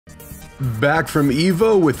Back from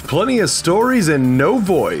EVO with plenty of stories and no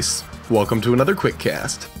voice. Welcome to another quick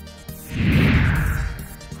cast.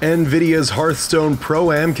 NVIDIA's Hearthstone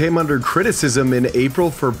Pro-Am came under criticism in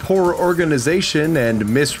April for poor organization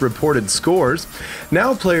and misreported scores.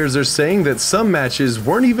 Now players are saying that some matches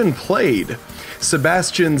weren't even played.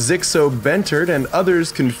 Sebastian Zixo Bentert and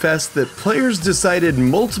others confessed that players decided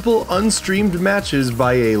multiple unstreamed matches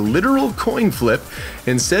by a literal coin flip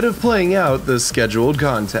instead of playing out the scheduled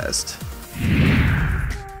contest.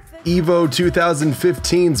 EVO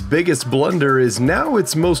 2015's biggest blunder is now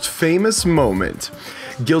its most famous moment.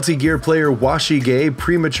 Guilty Gear player Woshige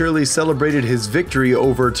prematurely celebrated his victory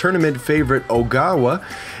over tournament favorite Ogawa,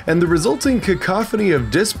 and the resulting cacophony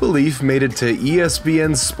of disbelief made it to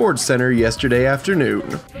ESPN's Sportscenter yesterday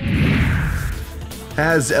afternoon.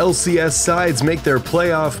 As LCS sides make their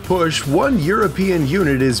playoff push, one European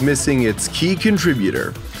unit is missing its key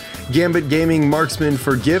contributor. Gambit Gaming marksman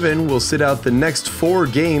Forg1ven will sit out the next 4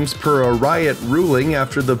 games per a Riot ruling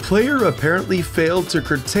after the player apparently failed to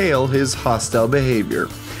curtail his hostile behavior.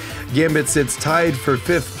 Gambit sits tied for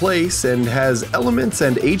 5th place and has Elements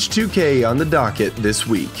and H2K on the docket this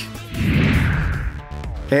week.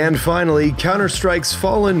 And finally, Counter-Strike's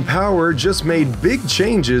Fallen Power just made big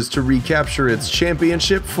changes to recapture its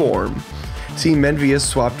championship form. Team Envious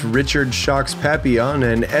swapped Richard Shock's Papillon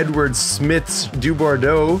and Edward Smith's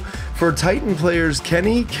Dubordeaux for Titan players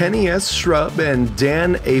Kenny S. Shrub, and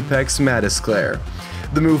Dan Apex Mattisclair.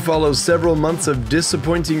 The move follows several months of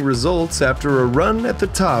disappointing results after a run at the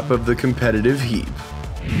top of the competitive heap.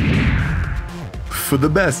 For the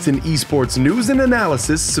best in esports news and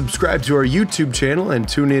analysis, subscribe to our YouTube channel and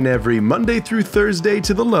tune in every Monday through Thursday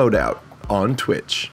to The Loadout on Twitch.